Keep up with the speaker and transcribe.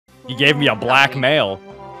He gave me a black male.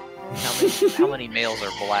 How many males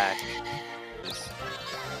are black?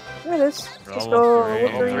 There it is. Let's Level go. three.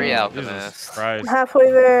 Level Level 3 3. alchemist. Jesus Christ. I'm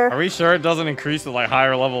halfway there. Are we sure it doesn't increase with like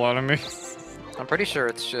higher level enemies? I'm pretty sure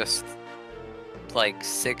it's just like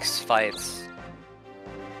 6 fights.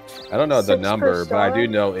 I don't know the 6 per number, but I do star?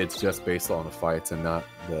 know it's just based on the fights and not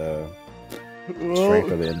the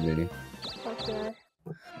strength of the enemy. Okay.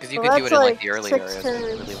 Because you Well, could do it that's in like like the early 6 areas if you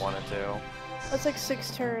turns. really wanted to. That's like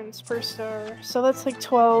 6 turns per star. So that's like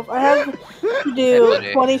 12. I have to Hey, do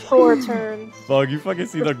buddy. 24 turns. Bug, you fucking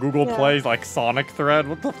see the Google Yeah. Play like Sonic thread?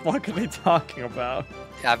 What the fuck are they talking about?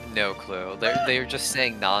 I have no clue. They're just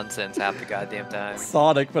saying nonsense half the goddamn time.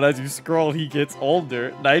 Sonic, but as you scroll, he gets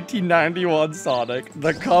older. 1991 Sonic.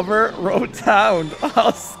 The cover wrote down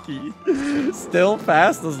Husky. Still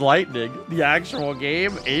fast as lightning. The actual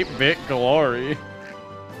game, 8-bit glory.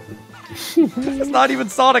 It's not even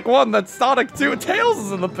Sonic 1, that's Sonic 2. Tails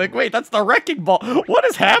is in the pic. Wait, that's the Wrecking Ball. What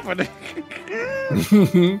is happening?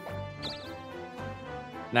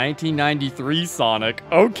 1993 Sonic.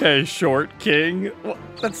 Okay, Short King.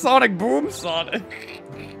 That's Sonic Boom Sonic.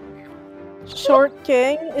 Short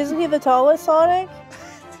King? Isn't he the tallest Sonic?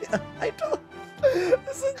 I don't.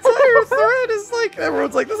 This entire thread is like,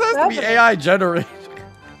 everyone's like, this has to be AI generated.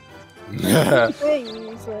 Saying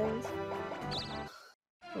these things.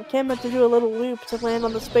 Cam had to do a little loop to land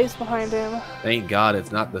on the space behind him. Thank God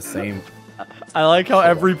it's not the same. I like how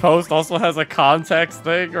every post also has a context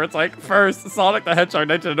thing, where it's like, first, Sonic the Hedgehog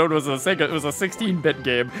 1991 was a 16-bit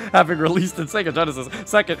game, having released in Sega Genesis.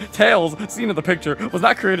 Second, Tails, seen in the picture, was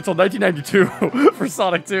not created until 1992 for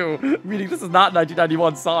Sonic 2, meaning this is not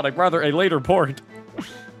 1991 Sonic, rather a later port.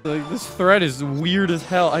 Like, this thread is weird as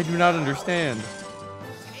hell. I do not understand.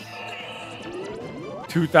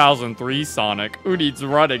 2003 Sonic. Who needs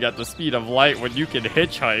running at the speed of light when you can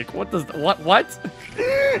hitchhike? What does what?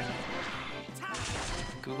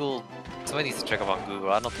 Google. Somebody needs to check up on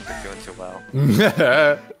Google. I don't think they're doing too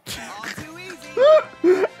well.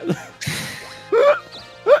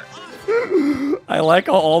 I like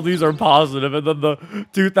how all these are positive, and then the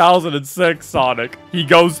 2006 Sonic, he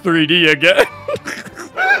goes 3D again.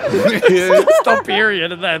 It's just a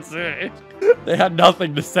period, and that's it. They had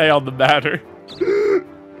nothing to say on the matter.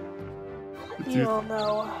 You all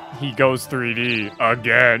know. He goes 3D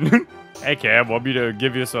again. Hey Cam, want me to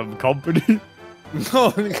give you some company?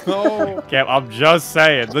 No, no. Cam, I'm just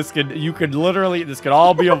saying, this could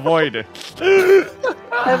all be avoided.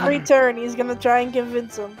 Every turn, he's gonna try and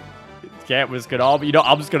convince him. Cam, this could all be,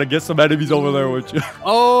 I'm just gonna get some enemies over there with you.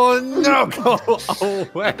 Oh no, go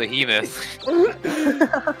away. Behemoth.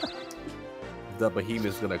 The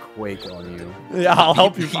behemoth's gonna quake on you. Yeah, I'll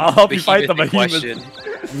help you fight the behemoth.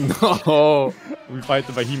 No. We fight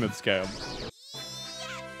the behemoth scam.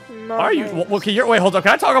 Not Why are you? nice. Okay, wait, hold on.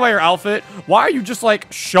 Can I talk about your outfit? Why are you just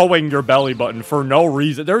like showing your belly button for no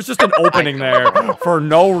reason? There's just an opening there for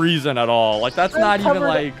no reason at all. Like that's I'm not even covered-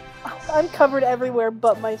 like. I'm covered everywhere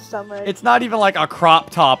but my stomach. It's not even like a crop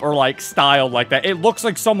top or like styled like that. It looks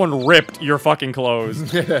like someone ripped your fucking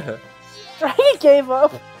clothes. He gave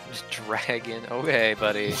up. Just dragging. Okay,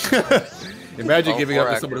 buddy. Imagine Oh, giving up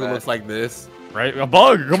poor to somebody who acrobat. looks like this. Right? A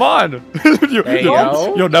bug, come on. Hey,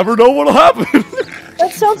 yo. You'll never know what'll happen.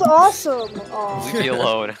 That sounds awesome. Aw. Leave me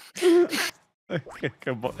alone.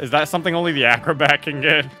 Is that something only the acrobat can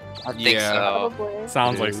get? I think Yeah. so. Probably.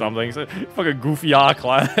 Sounds like Dude. something. It's a fucking goofy R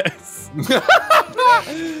class.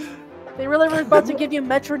 They really were about to give you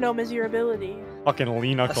metronome as your ability. Fucking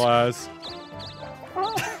Lena class.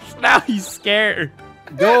 Now he's scared.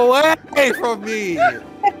 Go away from me.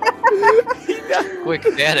 Quick,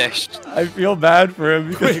 vanished. I feel bad for him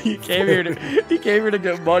because he came here to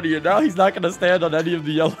get money, and now he's not gonna stand on any of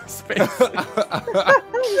the yellow space. I'm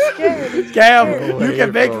scared. He's Cam, scared. you Away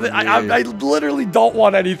can make. from I literally don't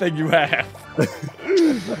want anything you have.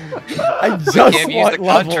 I just Can't use the want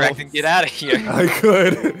contract levels. and get out of here. I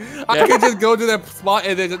could. I could just go to that spot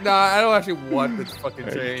and then just, nah, I don't actually want this fucking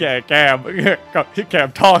change. Okay,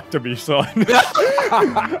 Cam, talk to me, son.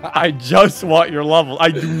 I just want your level.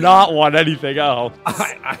 I do not want anything else.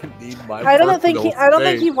 I need my I don't think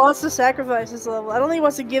personal he wants to sacrifice his level. I don't think he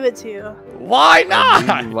wants to give it to you. Why I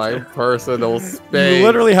not? need my personal space. You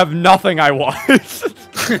literally have nothing I want.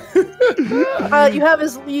 You have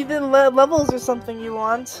the levels or something you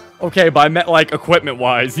want. Okay, but I meant like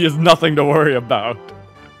equipment-wise. He has nothing to worry about.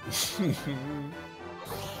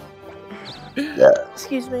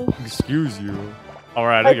 Excuse me. Excuse you. All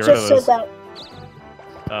right, I I get rid of just this. said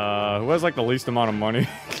that. Who has like the least amount of money?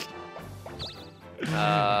 You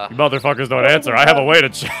Uh, motherfuckers don't answer. I have a way to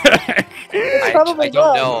check. It's probably I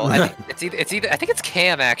don't Bug. know. I think it's either. I think it's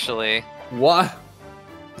Cam actually. What?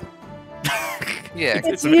 Yeah,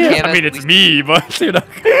 It's we you. can't I mean, at it's least- me, but you know.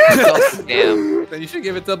 it's all scam. Then you should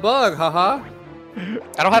give it to Bug, haha.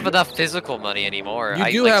 I don't have enough physical money anymore. You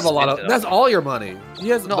I, do like, have a lot spent of. it That's on- all your money. He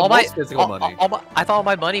has No, the all my most physical money. I thought all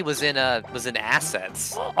my money was in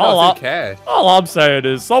assets. Oh, it's in cash. All I'm saying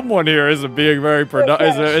is someone here isn't being very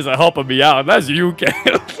productive, isn't helping me out, and that's you, Cam.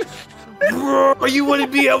 Bro, you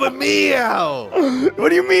wouldn't be helping me out. What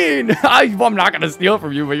do you mean? I'm not gonna steal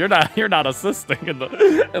from you, but you're not assisting in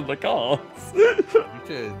the calls. You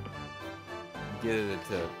should get it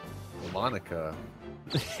to Monika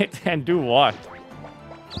And do what?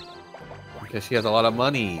 because she has a lot of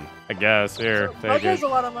money. I guess. Here, Bug take has it. a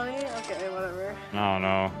lot of money. Okay, whatever.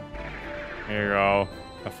 No. Here you go.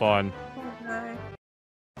 Have fun. Okay.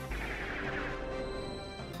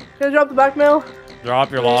 Can I drop the blackmail?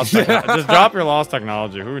 Drop your lost. Just drop your lost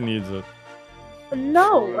technology. Who needs it?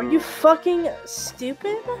 No, are you fucking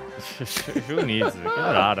stupid? Who needs it? Get it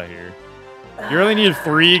out of here. You really need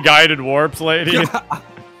 3 guided warps, lady.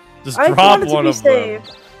 Just I drop wanted to one be of them.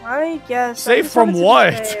 safe. I guess. I Safe just from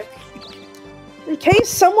wanted to be what? safe. In case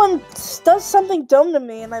someone does something dumb to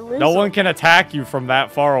me and I lose. No them. one can attack you from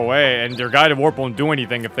that far away, and your guided warp won't do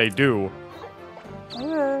anything if they do.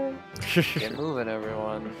 Alright. Get moving,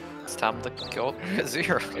 everyone. It's time to go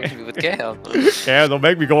Zero with Cam. Yeah, they'll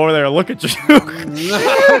make me go over there and look at you.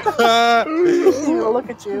 Look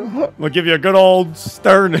at you. We'll give you a good old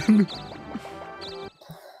sterning.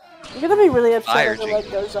 I'm gonna be really upset Fire if the light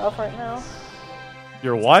goes off right now.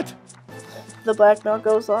 Your what? The blackmail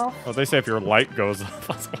goes off. Well, they say if your light goes off.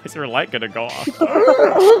 Why is your light gonna go off? The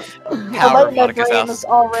Power light in my Monica's brain house is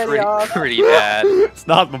already off. pretty bad. It's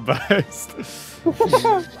not the best.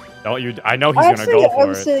 Don't you? I know he's gonna go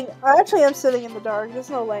for it. I actually am sitting in the dark. There's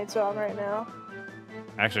no lights on right now.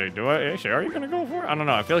 Actually, are you gonna go for it? I don't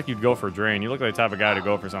know. I feel like you'd go for drain. You look like the type of guy to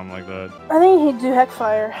go for something like that. I think he'd do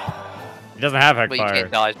Heckfire. He doesn't have But you Heckfire.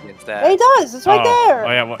 can't dodge against Yeah, that. he does. It's right there.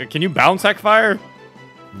 Oh yeah. Well, can you bounce Heckfire?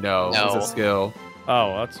 No, No. it's a skill.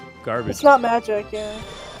 Oh, that's garbage. It's not magic. Yeah.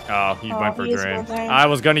 Oh, he went for he is drain. going drain. I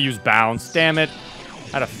was gonna use bounce. Damn it.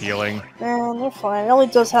 I had a feeling. Man, you're fine. It only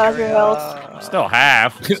does half your health. Still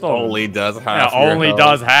half. It Still only does yeah, half. your only health.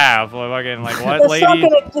 does half. Like, fucking, like what, It's not lady?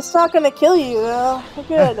 gonna. It's not gonna kill you though. You're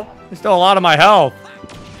good. There's still a lot of my health.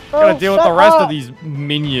 Gotta Oh, deal with the shut rest up. of these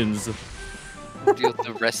minions. Deal with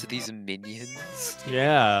the rest of these minions.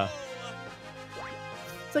 Yeah.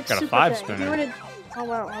 It's like Got a super 5 thing. If you spinner. were to, oh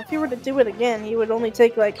wow! If you were to do it again, you would only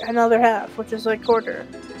take like another half, which is like quarter.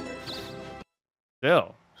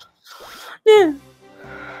 Still. Yeah.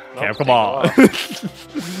 Cam, come on.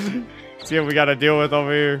 See what we gotta deal with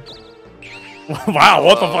over here. Wow,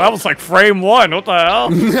 what the fuck? That was like frame 1. What the hell?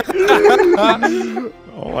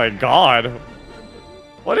 Oh my god.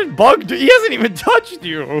 What did Bug do? He hasn't even touched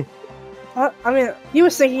you. I mean, he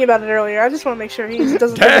was thinking about it earlier. I just want to make sure he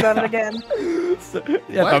doesn't think about it again.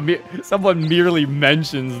 Yeah, someone merely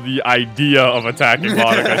mentions the idea of attacking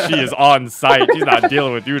Monika. She is on site. She's not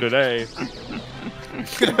dealing with you today.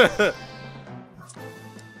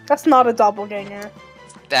 That's not a doppelganger.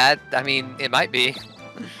 That, I mean, it might be.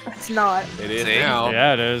 It's not. It is See? now.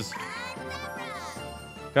 Yeah, it is.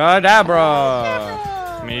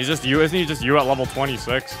 Kadabra! I mean, he's just you, isn't he? Just you at level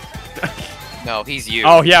 26. No, he's you.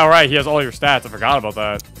 Oh yeah, right. He has all your stats. I forgot about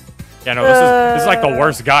that. Yeah, no, this is like the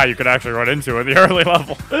worst guy you could actually run into in the early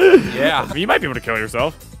level. Yeah. I mean, you might be able to kill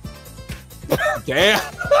yourself. Damn.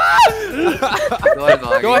 Go ahead,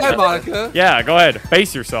 Monica. Go ahead, Monika. Yeah, go ahead.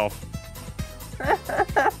 Face yourself.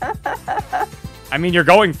 I mean, you're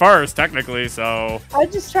going first, technically, so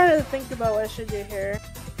I'm just trying to think about what I should do here.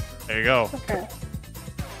 there you go. Okay.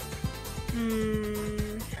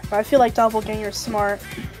 I feel like doppelganger's smart.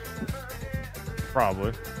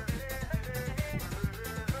 Probably.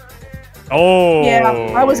 Oh. Yeah,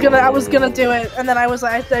 I was gonna do it, and then I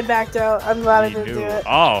backed out. I'm glad I You didn't knew. do it.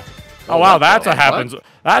 Oh. Oh Oh, wow, what that's the- what happens.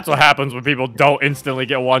 That's what happens when people don't instantly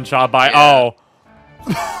get one shot by. Yeah.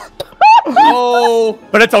 Oh. Oh.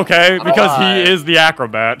 But it's okay because Why? he is the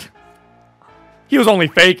acrobat. He was only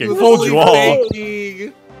faking. He was Fooled only you all.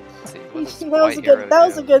 faking. Let's see, what does That was White a Hero good. That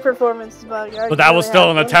was do? a good performance, Bug. But that was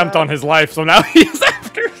still an attempt on his life, so now he's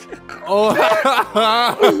after. Oh.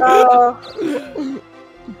 Oh.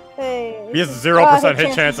 Hey. He has a 0% hit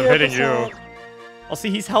hit chance of hitting you. 0%. Oh, see,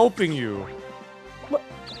 he's helping you.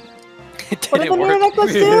 It What did didn't the mirror work.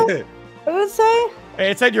 necklace do? What did it say?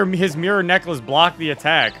 Hey, it said his mirror necklace blocked the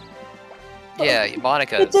attack. Yeah,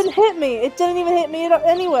 Monica. It didn't hit me. It didn't even hit me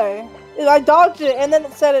anyway. I dodged it, and then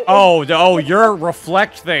it said it. Oh, your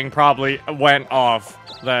reflect thing probably went off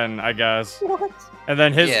then, I guess. What? And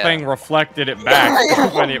then his Yeah. thing reflected it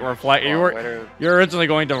back when it reflected. Oh, You're originally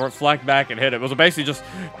going to reflect back and hit it. It was basically just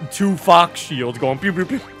 2 fox shields going pew pew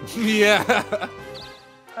pew. Yeah.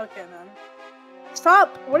 Okay, man.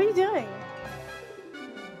 Stop! What are you doing?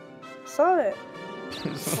 Stop it.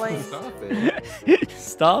 Lame. Stop it.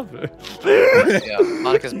 Stop it. Yeah,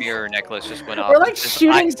 Monika's mirror necklace just went off. We're like Since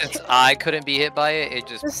shooting. since I couldn't be hit by it, it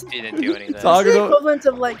just didn't do anything. It's Talking the to- equivalent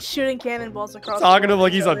of like shooting cannonballs across. Talking to the him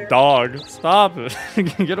like he's a earlier. dog. Stop it.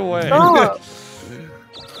 Get away. Stop.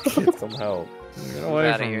 Get some help. Get away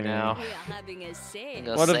Out of from here me. now. We are having a sale.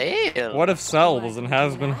 Go What if- sale. What if Cell was in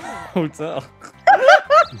Hasbin Hotel?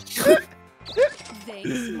 Thanks,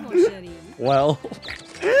 Moshari. Well,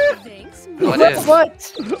 Thanks, What What? if?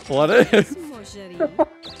 What? what if? Moshari.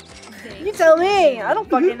 You tell me. I don't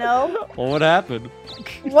fucking know. Well, what happened?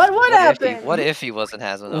 What happened? What if he wasn't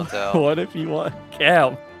Hasbin Hotel? What if he was?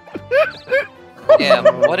 Cam. Yeah,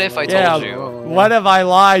 what if I told you? What if I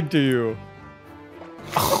lied to you?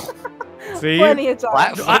 See? Plenty of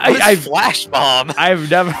time. Flash bomb. I've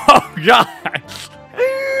never. Oh god.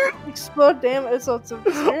 Explode damn it. So it's a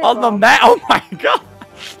spirit On the bomb. map. Oh my god.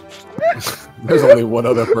 There's only one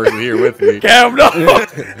other person here with me. Cam, no.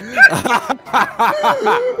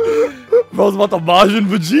 Bro's about to Majin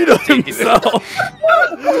Vegeta himself.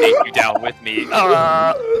 Take you down with me.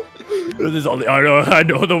 This is only. I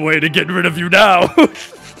know the way to get rid of you now.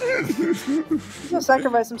 He's gonna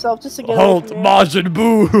sacrifice himself just to get Halt, away from you. Majin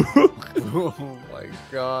Buu. Oh my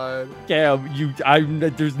god. Cam,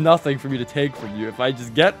 there's nothing for me to take from you. If I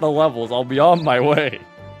just get the levels, I'll be on my way.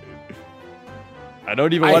 I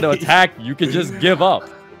don't even want to attack you. You can just give up.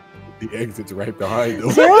 The exit's right behind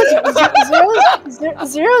him.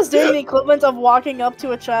 Zero's doing the equivalent of walking up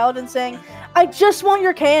to a child and saying, I just want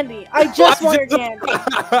your candy. I just want your candy.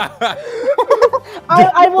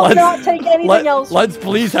 I will not take anything else. from Let's you."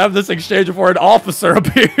 please have this exchange before an officer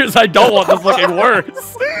appears. I don't want this looking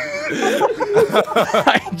worse.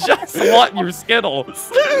 I just want your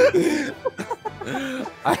Skittles.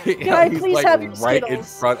 Can I please have your right in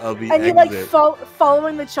Skittles? front of the And you exit. like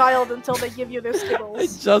following the child until they give you their I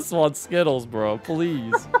Skittles. just want Skittles, bro.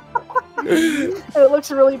 Please. And it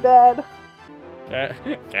looks really bad.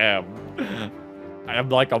 Cam. I am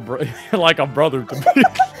like a brother to me.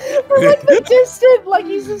 We're like the distant, like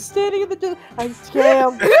he's just standing in the distance. I'm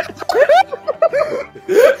scammed.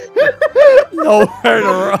 Nowhere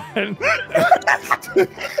to run.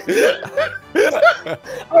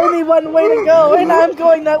 Only one way to go, and I'm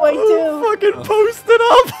going that way too. Fucking post it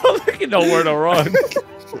up. Nowhere to run.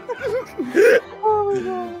 Oh my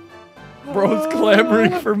god. Bro's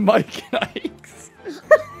clamoring for Mike and Ike's.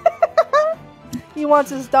 He wants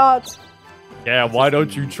his dots. Yeah, why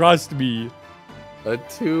don't you trust me? A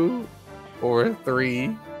 2 or a 3.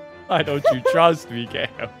 Why don't you trust me,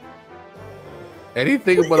 Cam?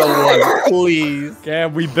 Anything but a 1, please.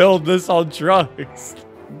 Cam, we build this on trucks.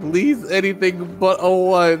 Please, anything but a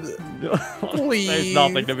 1. There's Please.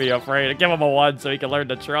 nothing to be afraid of. Give him a 1 so he can learn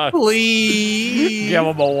to trust. Please. Give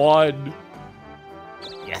him a 1.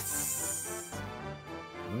 Yes.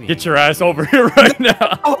 Get your ass over here right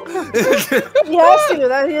now. He has to.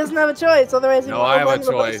 That he doesn't have a choice. Otherwise, he No, won't I have a run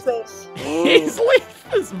the choice. space. He's leaving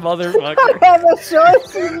this I motherfucker. have a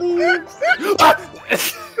choice. He leaves.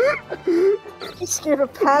 He's scared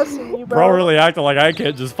of passing you, Bro bro. really acting like I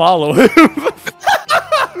can't just follow him.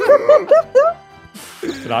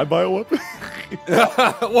 Can I buy a weapon?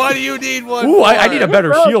 Why do you need one? Ooh, I need a better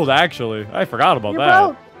You're broke. shield, actually. I forgot about You're that.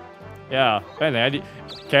 broke. Yeah, Benny, I need...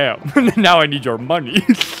 Cam, now I need your money.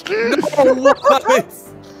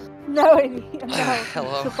 No, I need. No.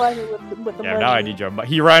 Hello. Supply me with the Yeah, money. now I need your money.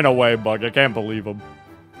 He ran away, Bug. I can't believe him.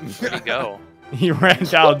 Where'd he go? He ran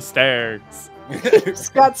downstairs.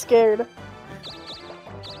 Just got scared.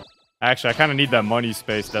 Actually, I kind of need that money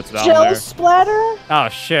space that's down Gel there. splatter? Oh,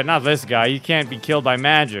 shit, not this guy. He can't be killed by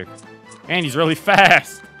magic. And he's really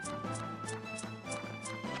fast.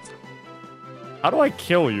 How do I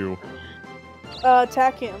kill you?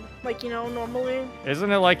 Attack him. Like, you know, normally.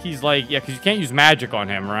 Isn't it like he's like... Yeah, because you can't use magic on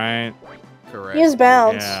him, right? Correct. He has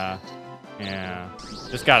bounce. Yeah. Yeah.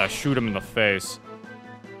 Just gotta shoot him in the face.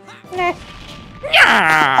 Nah.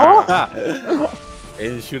 Yeah!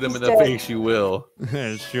 And shoot him in He's the dead. face, you will.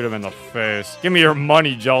 Shoot him in the face. Give me your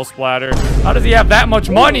money, Gel Splatter. How does he have that much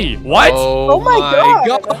money? What? Oh, my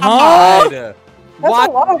God. Huh? Why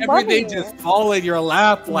a lot of everything money. just fall in your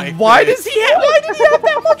lap like Why this? did he have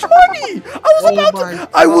that much money?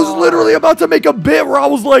 I was literally about to make a bit where I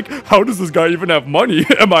was like, how does this guy even have money?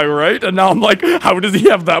 Am I right? And now I'm like, how does he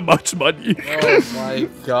have that much money? Oh my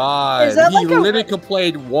god. Is that He like a- literally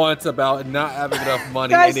complained once about not having enough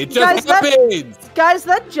money Guys, and it just that- happens. Guys,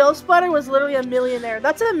 that Joe Splatter was literally a millionaire.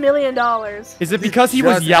 That's $1 million. Is it because he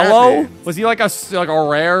was just yellow? happened. Was he like a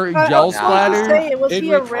rare I gel was about to splatter? say, was It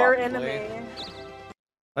he a was rare probably. enemy?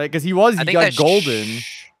 Like, cause he was, he got golden.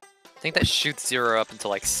 I think that shoots 0 up until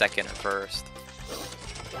like 2nd or 1st.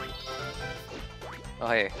 Oh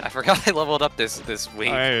hey, I forgot I leveled up this week.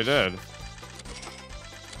 Oh, yeah, you did.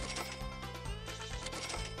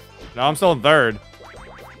 No, I'm still in 3rd.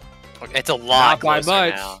 Okay, it's a lot Not by closer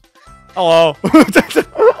much. now. Hello.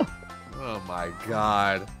 Oh my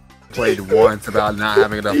god. Played once about not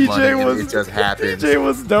having enough money and it just happened. DJ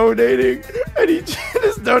was donating, and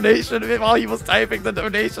his donation while he was typing the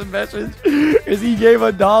donation message is he gave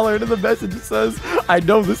 $1, and the message says, "I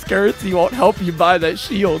know this currency won't help you buy that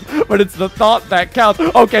shield, but it's the thought that counts."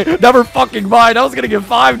 Okay, never fucking mind. I was gonna give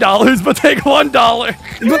 $5, but take $1.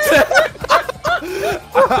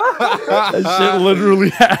 That shit literally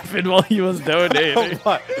happened while he was donating.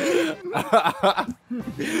 I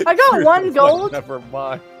got 1 gold. Never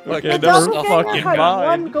mind. Okay, The never double fucking game had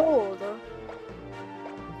mind. 1 gold.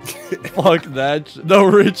 Fuck that. The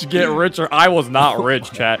rich get richer. I was not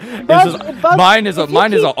rich, chat. Bug, Mine is a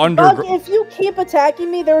under. Bug, if you keep attacking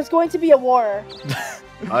me, there's going to be a war.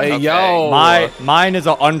 Hey, Okay. yo. Mine is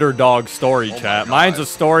an underdog story, chat. Mine's a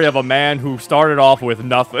story of a man who started off with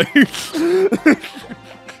nothing.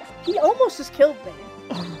 He almost just killed me.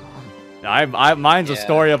 Mine's a Yeah.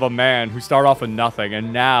 story of a man who started off with nothing,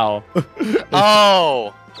 and now.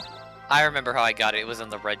 Oh! I remember how I got it. It was in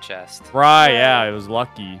the red chest. Right, yeah, it was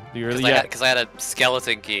lucky. Do you really? Because I had a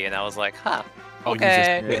skeleton key, and I was like, huh. Oh,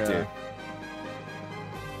 Okay. you just picked it.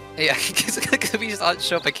 Yeah, because we just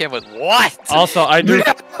show up again with what? Also, I do.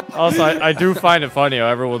 I do find it funny how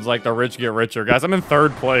everyone's like the rich get richer, guys. I'm in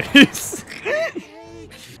 3rd place.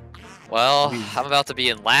 Well, I'm about to be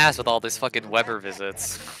in last with all these fucking Weber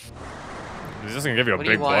visits. He's just gonna give you a What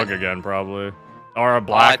do you big want? bug again, probably, or a I'm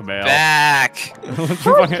blackmail. back! Let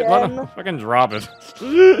him fucking drop it.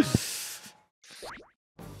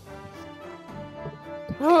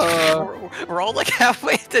 We're all like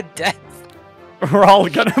halfway to death. We're all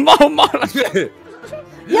gonna. Oh, Monika.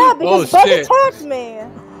 Yeah, because Oh, Bug shit. attacked me.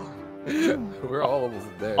 We're all almost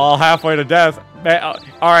dead. All halfway to death. Man, all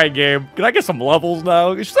right, Gabe. Can I get some levels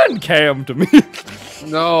now? Send Cam to me.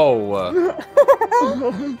 No.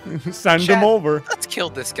 Send him Chat. over. Let's kill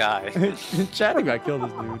this guy. Chatting, I killed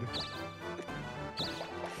this dude.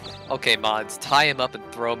 Okay, mods, tie him up and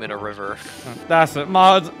throw him in a river. That's it,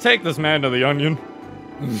 mods. Take this man to the onion.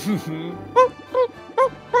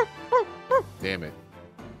 Damn it.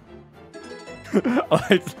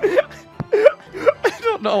 I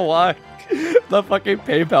don't know why. The fucking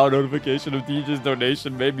PayPal notification of DJ's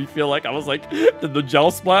donation made me feel like I was like, did the gel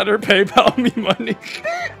splatter PayPal me money?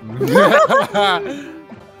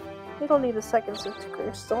 We don't need a second sex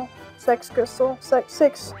crystal. Sex crystal.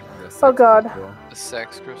 Six. Oh god. The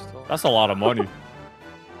sex crystal. That's a lot of money.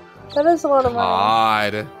 That is a lot of money.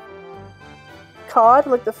 God. Cod,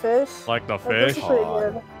 like the fish. Like the Like, this fish. is pretty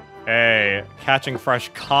good. Hey, catching fresh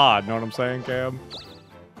cod. Know what I'm saying, Cam?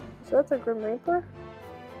 Is that the Grim Reaper?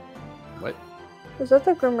 What? Is that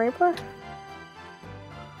the Grim Reaper?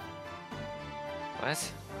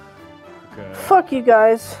 What? Okay. Fuck you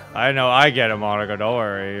guys. I know, I get it, Monica. Don't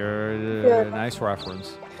worry. You're a Good. nice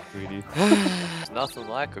reference, sweetie. It's nothing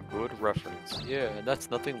like a good reference. Yeah,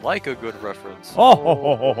 that's nothing like a good reference. Oh, ho,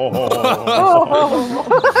 ho, ho, ho, ho,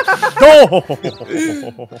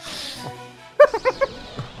 ho. Oh.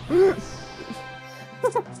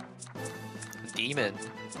 Demon.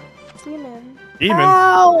 Demon. Demon.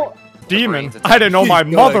 Ow! Demon. brains I didn't know my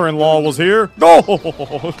Keep going. mother-in-law was here. No.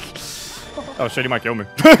 Oh shit, he might kill me.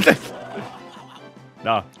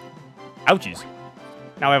 Nah. Ouchies.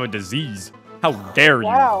 Now I have a disease. How dare you?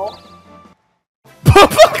 Wow. Well,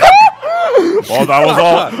 that was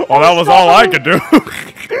all. Well, that was all I could do.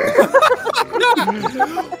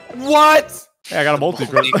 What? Hey, I got a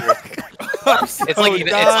multi-crit. It's like you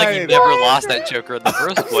never lost that Joker in the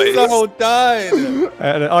first place. So done.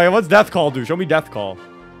 Oh yeah, what's Death Call do? Show me Death Call.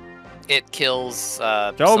 It kills.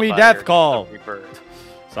 Show me somebody Death or Call. the Reaper.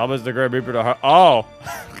 Summons the Great Reaper to her. Oh.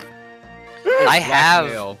 I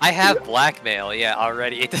Blackmail. have blackmail. Yeah,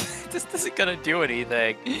 already. This isn't gonna do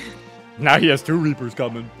anything. Now he has 2 Reapers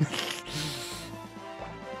coming.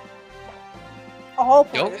 All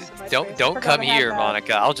players in my space. Don't Forgot come I had here, that.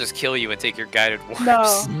 Monica. I'll just kill you and take your guided warps.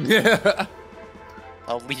 No. Yeah.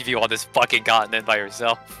 I'll leave you on this fucking continent by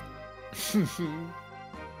yourself.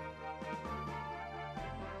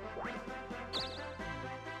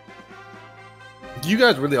 You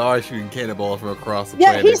guys really are shooting cannonballs from across the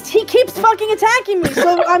Yeah, planet. he keeps fucking attacking me,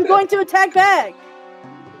 so I'm going to attack back.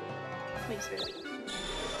 Please,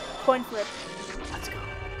 coin flip. Let's go.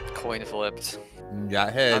 Coin flipped.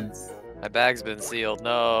 Got heads. My bag's been sealed.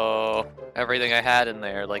 No. Everything I had in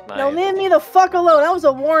there, like my... No, leave me the fuck alone. That was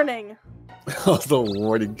a warning. That was a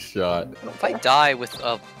warning shot. If I die with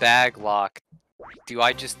a bag lock, do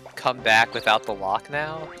I just come back without the lock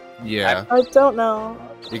now? Yeah, I don't know.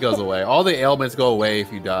 it goes away. All the ailments go away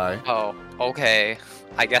if you die. Oh, okay.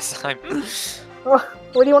 I guess I'm... Oh,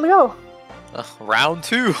 where do you want to go? round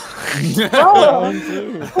 2.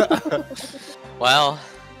 Oh. Well,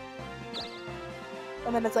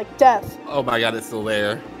 And then it's like death. Oh my god, it's still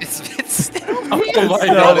there. it's still... Oh my Still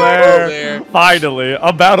god, there. it's still there. Finally,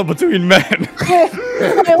 a battle between men. Hey,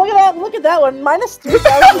 look at that! Look at that one. Minus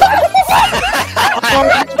 3,000.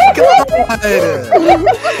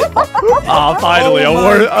 Ah, finally, Oh a my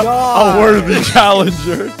worthy God. worthy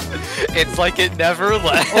challenger. It's like it never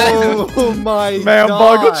left. Oh my Man, god.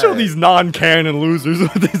 Bug, let's show these non-canon losers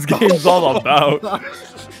what this game's all about.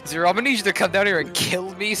 Zero, I'm gonna need you to come down here and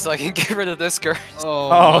kill me so I can get rid of this curse. Oh,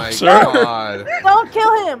 Oh, my sure. god. Don't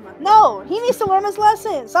kill him. No, he needs to learn his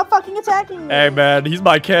lesson. Stop fucking attacking me. Hey man, he's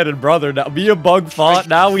my canon brother now. Me and Bug fought,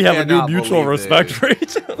 now we have a new cannot mutual believe respect this. for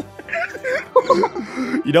each other.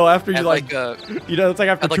 You know, after you And like, like, you know, it's like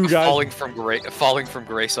after and like two guys. falling from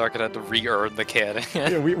grace arc and had to re-earn the canon.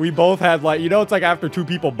 Yeah, we both had like, you know, it's like after two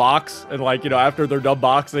people box and like, you know, after they're done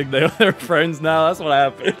boxing, they're friends now. That's what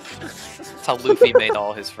happened. That's how Luffy made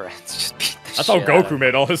all his friends. Just beat the That's how shit out Goku of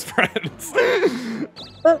made all his friends.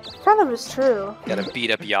 That kind of is true. Gotta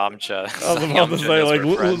beat up Yamcha. I was about to Yamcha say, knows like,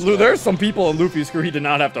 we're friends now. there's some people in Luffy's crew he did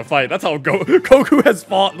not have to fight. That's how Goku has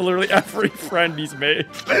fought literally every friend he's made.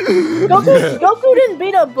 Goku didn't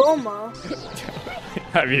beat up Bulma.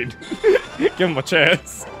 I mean, give him a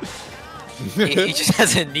chance. He just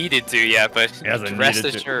hasn't needed to yet, but He hasn't rest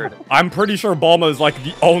needed to. assured. I'm pretty sure Bulma is like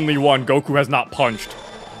the only one Goku has not punched.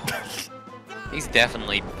 He's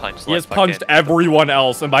definitely punched. He has punched everyone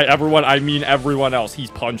else, and by everyone, I mean everyone else. He's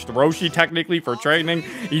punched Roshi technically for training.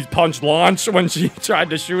 He's punched Launch when she tried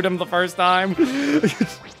to shoot him the first time.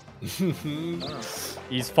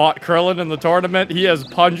 He's fought Krillin in the tournament. He has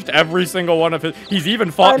punched every single one of his. He's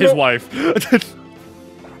even fought his wife.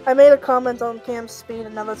 I made a comment on Cam's speed,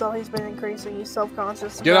 and now that's all he's been increasing. He's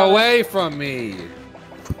self-conscious. Get away from me.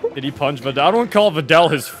 Did he punch Videl? I don't call Videl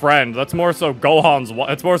his friend. That's more so Gohan's wife.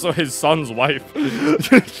 It's more so his son's wife.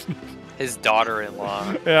 His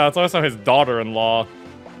daughter-in-law. Yeah, it's also his daughter-in-law.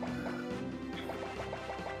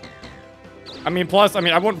 I mean, plus,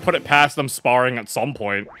 I wouldn't put it past them sparring at some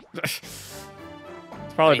point.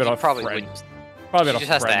 It's probably been a probably friend. wouldn't. Probably She been a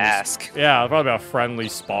just has to friendly- ask. Yeah, probably been a friendly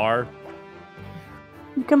spar.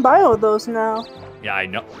 You can buy all those now. Yeah, I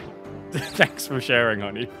know. Thanks for sharing,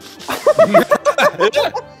 honey.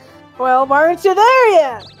 Well, why aren't you there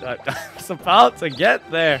yet? I was about to get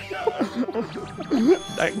there.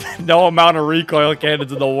 No amount of recoil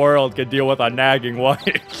cannons in the world can deal with a nagging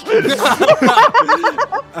wife.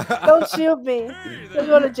 Don't shoot me. You'll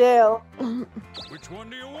go to jail. Which one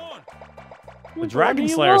do you want? The Dragon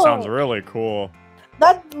Slayer sounds really cool,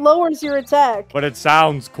 That lowers your attack. but it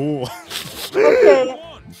sounds cool. Okay,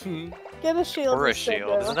 get a shield. Or a instead, shield.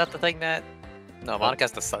 though. Isn't that the thing that... No, Monica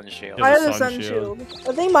has the sun shield. Yeah. I There's have a the sun sun shield. shield.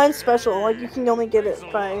 I think mine's special. Like you can only get it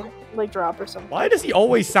by like drop or something. Why does he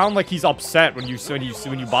always sound like he's upset when you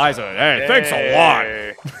buy something? Hey, thanks a lot.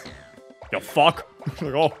 You fuck.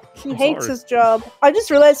 Like, oh, He I'm hates sorry. his job. I just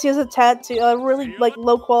realized he has a tattoo, a really like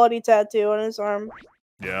low quality tattoo on his arm.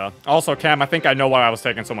 Yeah. Also, Cam, I think I know why I was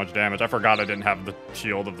taking so much damage. I forgot I didn't have the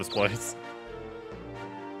shield of this place.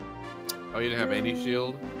 Oh, you didn't have any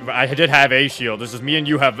shield? I did have a shield. It's just me and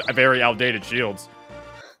you have very outdated shields.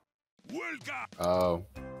 Oh. Oh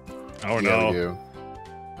Yeah, we no. do.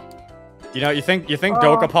 You know, you think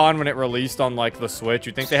Dokapon when it released on like the Switch,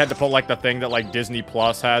 you think they had to put like the thing that like Disney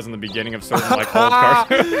Plus has in the beginning of certain like old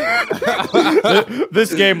cartoons?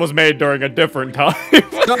 This game was made during a different time.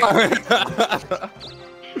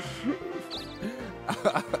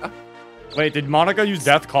 Wait, did Monica use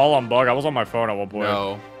Death Call on Bug? I was on my phone at one point.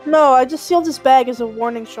 No. No, I just sealed his bag as a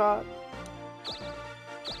warning shot.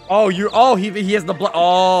 Oh, he has the black.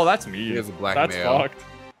 Oh, that's me. He has a black That's male. fucked.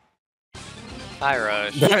 Hi,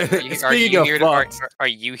 Rush. Speaking of fucked. Are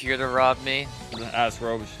you here to rob me? I'm gonna ask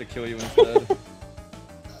Robish to kill you instead.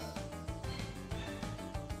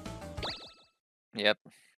 Yep.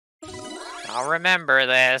 I'll remember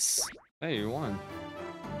this. Hey, you won.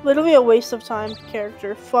 Literally a waste of time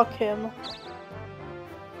character. Fuck him.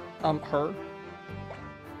 Her.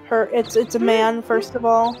 Her. It's a man first of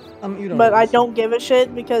all. You don't But I listen. don't give a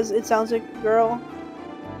shit because it sounds like a girl.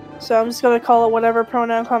 So I'm just gonna call it whatever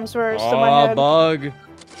pronoun comes first in my head. Bug.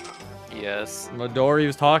 Yes. Midori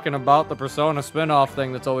was talking about the Persona spin-off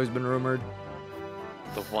thing that's always been rumored.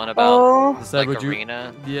 The one about Oh, Said, like would you,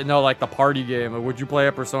 Arena. yeah, no, like the party game. Would you play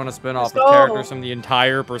a Persona spin-off Let's with go. characters from the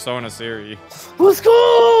entire Persona series? let's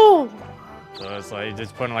go! So it's like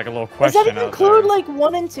just putting like a little Does question that even out include there. like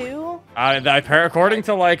 1 and 2? According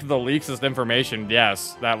to like the leaks of information,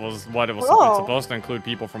 yes, that was what it was. Oh. It's supposed to include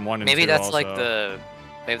people from 1 and 2. Maybe that's also. like the.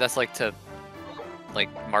 Maybe that's like to, like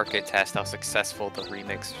market test how successful the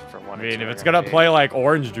remix for one. I mean, and if two it's are gonna be. play like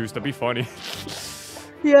Orange Juice, that'd be funny.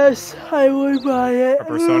 Yes, I would buy it. A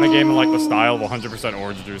Persona game in like the style of 100%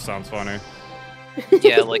 Orange Juice sounds funny.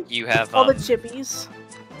 Yeah, like you have. All the chippies.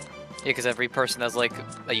 Yeah, because every person has like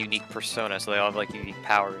a unique persona, so they all have like unique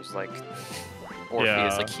powers. Like Orpheus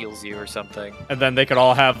Yeah. like heals you or something. And then they could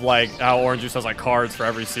all have like how Orange Juice has like cards for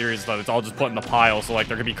every series, but it's all just put in the pile. So like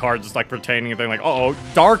there could be cards just like pertaining to thing like, oh,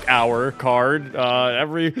 Dark Hour card.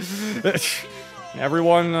 Everyone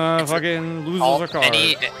fucking loses All, a card.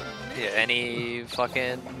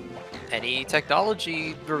 any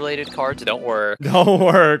technology related cards don't work. Don't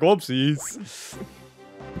work. Whoopsies.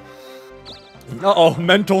 Uh-oh,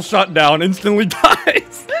 mental shutdown. Instantly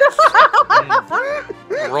dies.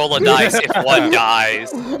 Roll a dice if one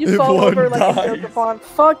dies. You If fall one over like a dies. Dokapon.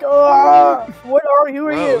 Fuck off! What are you?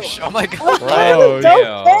 Roche, oh my god. I Roche.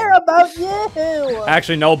 don't care about you!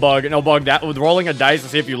 Actually, no bug. No bug. That with rolling a dice to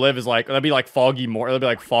see if you live is like that'd be like that'd be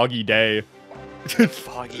like foggy day.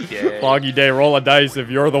 Foggy day. Foggy day. Roll a dice if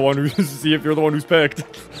you're the one who's see if you're the one who's picked.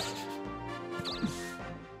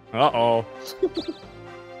 Uh-oh.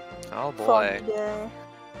 Oh boy. Fuck yeah.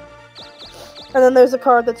 And then there's a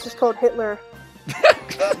card that's just called Hitler.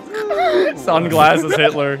 Sunglasses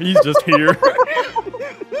Hitler. He's just here.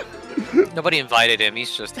 Nobody invited him,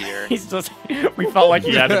 he's just here. He's just we felt like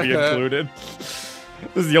he had to be included.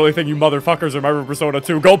 This is the only thing you motherfuckers remember Persona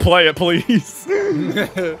 2. Go play it, please.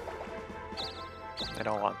 I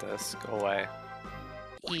don't want this. Go away.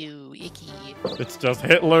 Ew, icky. It's just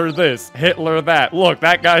Hitler this, Hitler that. Look,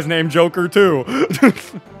 that guy's named Joker too.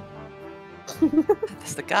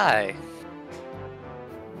 That's the guy.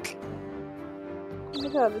 Oh my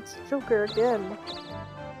god, it's Joker again.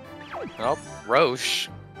 Oh, Roche.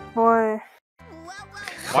 Why?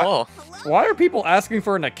 Oh, Why are people asking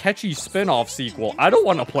for an Akechi spin-off sequel? I don't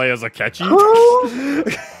want to play as Akechi. Who?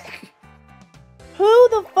 Who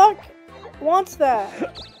the fuck wants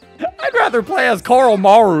that? I'd rather play as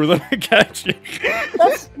Koromaru than Akechi.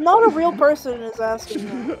 That's not a real person is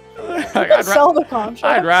asking that. I'd, Sell the contract.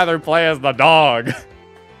 I'd rather play as the dog.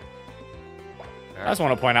 I just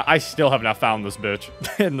want to point out, I still have not found this bitch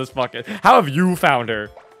in this fucking. How have you found her?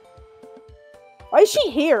 Why is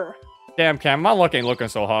she here? Damn, Cam, my luck ain't looking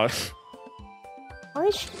so hot. Why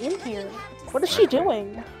is she in here? What is she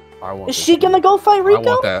doing? I want Is this she sword. gonna go fight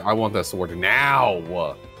Rico? I want that sword now.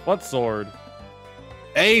 What sword?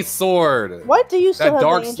 A sword. Why do you still That have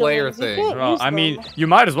Dark the angel Slayer wings? You thing. can't Well, use I mean, them. you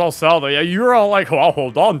might as well sell them. Yeah, you're all like, oh, I'll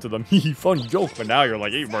hold on to them. Funny joke, but now you're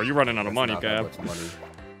like, hey, bro, you're running out of That's money, not that Cam. much money.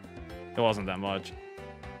 It wasn't that much.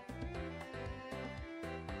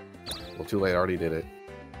 Well, too late. I already did it.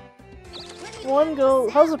 One go.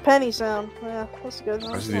 How's the penny sound? Yeah, that's good.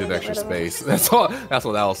 I just needed extra space. That's all. That's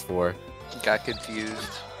what that was for. got confused.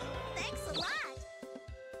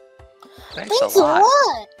 Thanks Thanks a lot.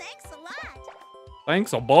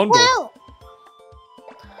 Thanks, a bundle. Wow.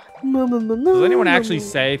 Does anyone actually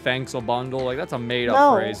say thanks, a bundle? Like, that's a made-up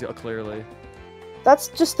No. phrase, clearly. That's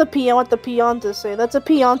just the peon. What the peon to say? That's a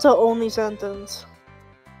peonta only sentence.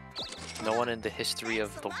 No one in the history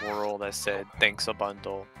of the world has said thanks a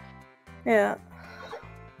bundle. Yeah.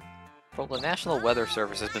 Well, the National Weather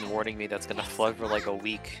Service has been warning me that's gonna flood for like a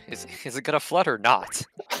week. Is it gonna flood or not?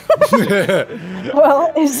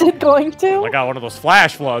 Well, is it going to? I got one of those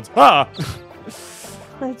flash floods. Ah!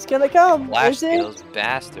 It's gonna come. Flash Is it? those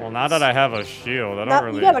bastards. Well, now that I have a shield, I Not- don't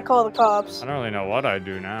really. You gotta call the cops. I don't really know what I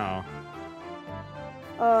do now.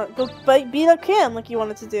 Go beat up Cam like you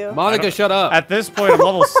wanted to do. Monica, shut up. At this point, I'm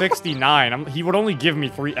level 69. He would only give me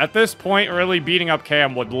 3. At this point, really beating up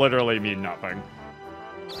Cam would literally mean nothing.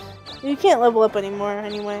 You can't level up anymore,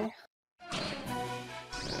 anyway.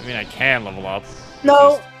 I mean, I can level up.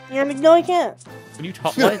 No, no, you can't. When you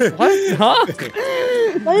talk, what? What? Huh?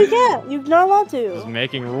 No, you can't. You're not allowed Just to.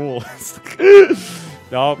 making rules.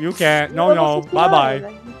 No, you can't. No, You're no. level 69. Bye bye.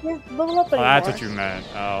 You can't level up Oh, anymore. that's what you meant.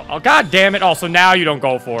 Oh, god damn it! Oh, so now you don't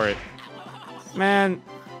go for it, man.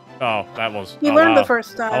 Oh, that was. You oh, learned wow. the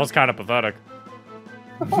first time. That was kind of pathetic.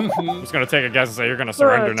 I'm just gonna take a guess and say you're gonna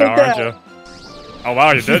surrender take now, that. aren't you? Oh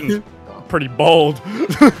wow, you didn't. Pretty bold.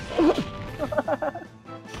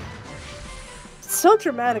 It's so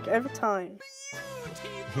dramatic every time.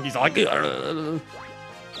 He's like. Wow,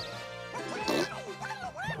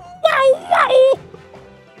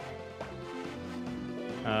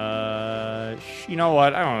 You know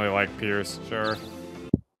what? I don't really like Pierce. Sure.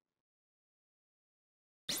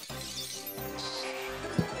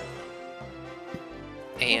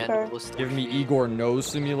 And Okay. list Give me Igor Nose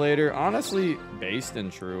Simulator. Honestly, based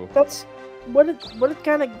and true. That's what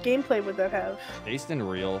kind of gameplay would that have? Based and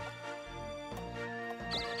real.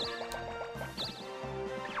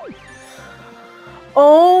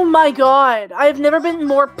 Oh my god! I've never been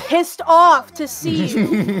more pissed off to see. See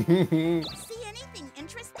anything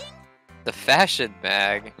interesting? the fashion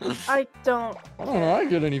mag. I don't. I don't know. I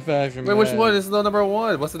get any fashion. Wait, which mag. one is the number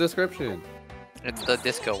one? What's the description? It's the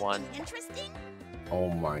disco one. Interesting? Oh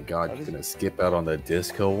my god, you're gonna skip out on the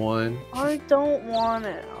disco one? I don't want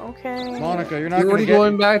it. Okay. Monica, you're not You're gonna already get,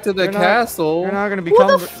 going back to the you're not- castle. You're not gonna Who become.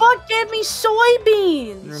 the fuck gave me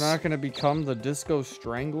soybeans? You're not gonna become the Disco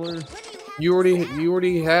Strangler. You're already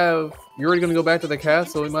gonna go back to the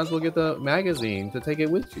castle. You might as well get the magazine to take it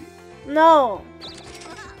with you. No,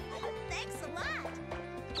 Thanks a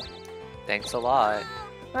lot. Thanks a lot.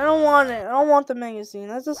 I don't want it. I don't want the magazine.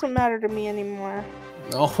 That doesn't matter to me anymore.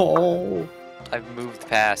 Oh. I've moved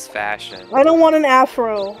past fashion. I don't want an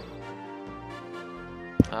afro.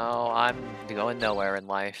 Oh, I'm going nowhere in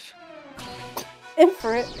life. In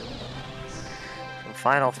for it.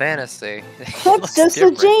 Final Fantasy. He That's looks just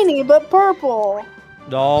different. a genie, but purple.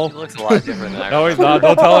 No. He looks a lot different than I No, he's remember.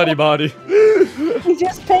 not. Don't tell anybody. He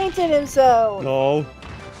just painted himself. No.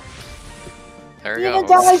 There He we even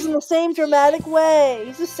go. dies in the same dramatic way.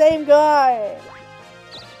 He's the same guy.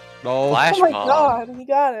 No. Flash Oh my bomb. god, he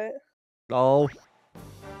got it. No.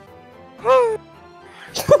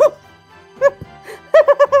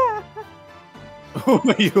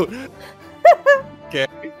 You- okay.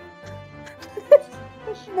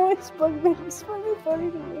 Noise bug makes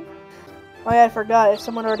funny to me. Oh yeah, I forgot. If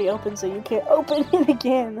someone already opens it, you can't open it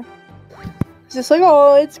again. It's just like,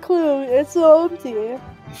 oh, it's closed. It's empty.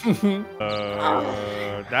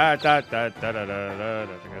 Da da da da da da da. I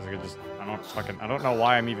guess I could just. I don't know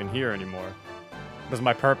why I'm even here anymore. This is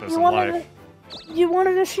my purpose in life. You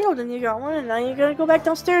wanted a shield and you got one, and now you gotta go back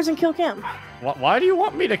downstairs and kill Cam. Why do you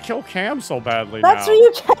want me to kill Cam so badly That's now? what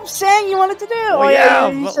you kept saying you wanted to do. Well, Oh yeah,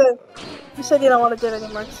 yeah, you but- said you don't want to do it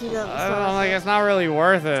anymore because you didn't. I don't know, like it's not really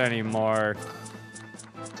worth it anymore.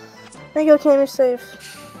 There you go, Cam. You're safe.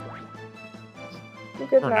 You're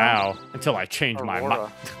good For now, until I change my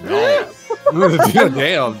mind. Aurora. No.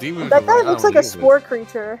 Damn, demon. That guy looks like a spore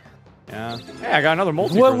creature. Yeah. Hey, I got another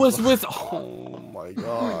multi. What was with? Oh my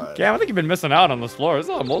god. Cam, I think you've been missing out on this floor. It's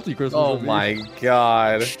not a multi Christmas. Oh my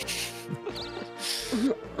god.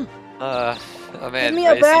 Oh man, Give me a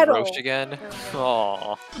ready to see battle. Roche again?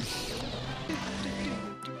 Aw.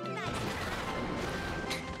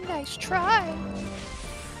 Nice try.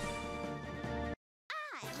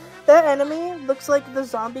 That enemy looks like the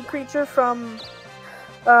zombie creature from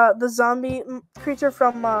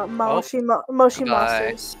Moshi Bye.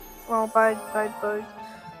 Monsters. Oh, bye bug.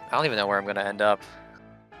 I don't even know where I'm gonna end up.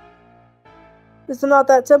 Is it not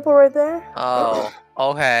that temple right there? Oh,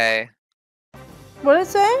 okay. What did it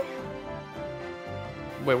say?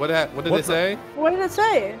 Wait, what did What it the- say? What did it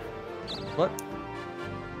say? What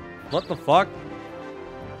the fuck?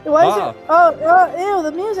 Why is it? Oh, ew,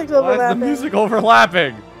 the music's Why is the overlapping. music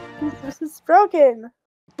overlapping? It's broken.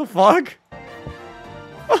 What the fuck?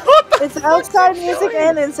 What the It's fuck's outside it music doing?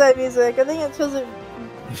 and inside music. I think it's because it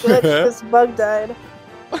glitched because bug died.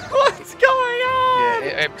 What's going on?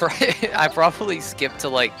 Yeah, I probably skipped to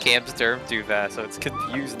like Cam's term too fast, so it's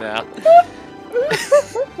confused now. We're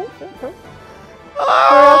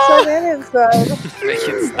outside and inside. Make it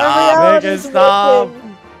Every stop. hour Make it is stop. glitching.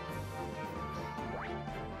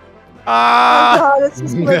 Oh Ah! god, it's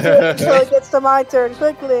just glitching until it gets to my turn,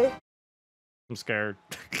 quickly. I'm scared.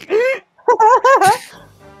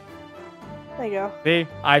 There you go. See,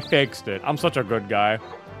 I fixed it. I'm such a good guy.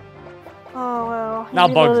 Oh well. Now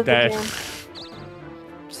you Bug's reloaded the dead. game.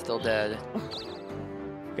 Still dead.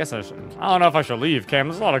 Guess I should. I don't know if I should leave, Cam.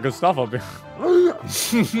 There's a lot of good stuff up here.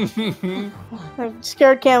 I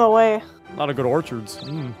scared Cam away. A lot of good orchards.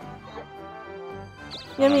 Mm.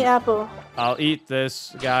 Give me apple. I'll eat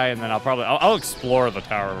this guy, and then I'll explore the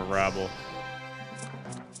Tower of Rabble.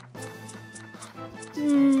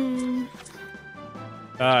 Hmm.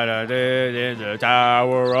 In the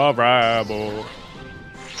Tower of Rabble.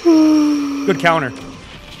 Good counter.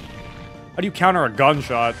 How do you counter a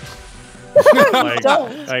gunshot? like,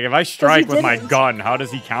 Don't. like, if I strike with my didn't. gun, how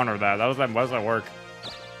does he counter that? How does that work?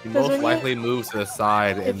 He 'Cause most when you- likely moves to the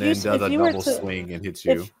side and if then you- does if a you were double to- swing and hits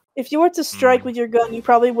you. If you were to strike with your gun, you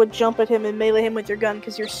probably would jump at him and melee him with your gun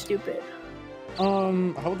because you're stupid. How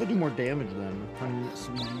would they do more damage then, honey,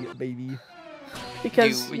 sweetie, baby?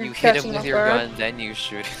 Because you you're hit catching him with off your guard. gun, then you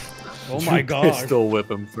shoot. Oh my god! Pistol whip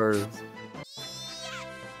him first.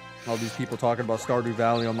 All these people talking about Stardew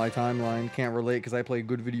Valley on my timeline can't relate because I play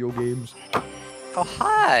good video games. Oh,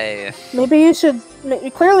 hi! Maybe you should.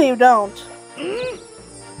 Clearly, you don't.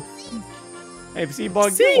 Hey,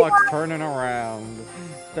 Seabug, your luck's turning around.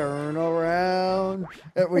 Turn around.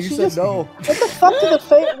 Well, you She said just- no. What the fuck did the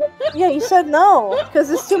face? Yeah, you said no because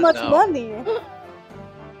it's too much No. money.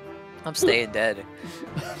 I'm staying dead.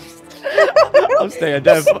 I'm staying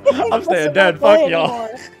dead. I'm staying dead. Fuck y'all.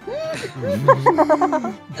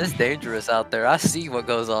 It's dangerous out there. I see what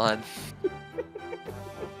goes on.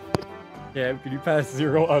 Yeah, can you pass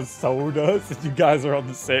Zero on soda since you guys are on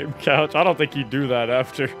the same couch? I don't think he'd do that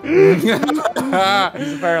after. He's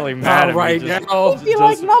apparently mad at right me. just- now. Be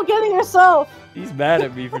like, no, get it yourself. He's mad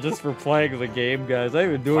at me for playing the game, guys. I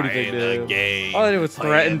didn't even do anything to him. game. All I did was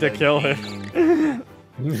threaten to kill him, him.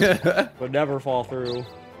 but never fall through.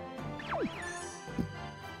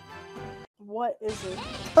 What is it?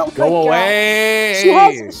 Oh my Go God.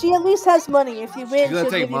 away! She at least has money. If you win, She's gonna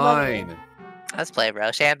she'll take give you money. mine. Let's play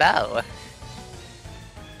Rochambeau.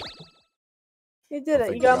 You did it.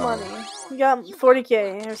 Thank You got God. money. You got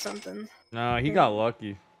 40K or something. No, he got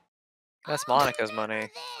lucky. That's Monica's money.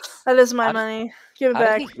 That is my How did- money. Give it How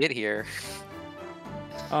back. did he get here?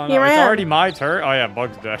 Oh He no, it's ran. already my turn. Oh yeah,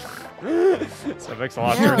 Bug's dead. So it makes a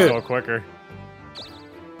lot of Yeah. turns go quicker.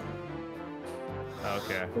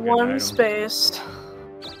 Okay. good One item. space.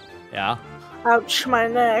 Yeah. Ouch, my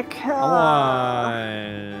neck. I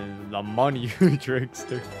want the money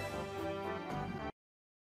trickster.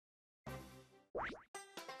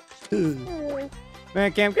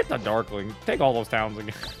 Man, Cam, get the Darkling. Take all those towns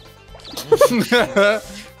again.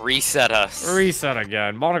 Reset us. Reset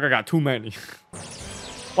again. Monica got too many.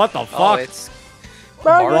 What the fuck? Oh, it's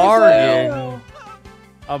Bargain.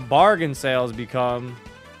 A bargain sales become.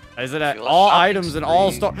 Is it at Fuel all shopping items and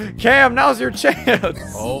all spree. store? Cam, now's your chance.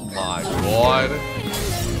 Oh my god.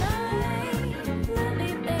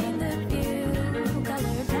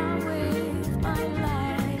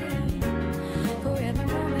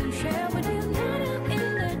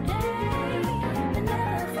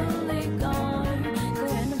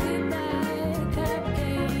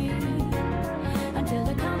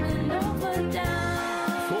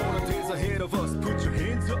 For the days ahead of us, put your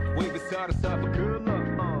hands up, wave it side to side for good luck.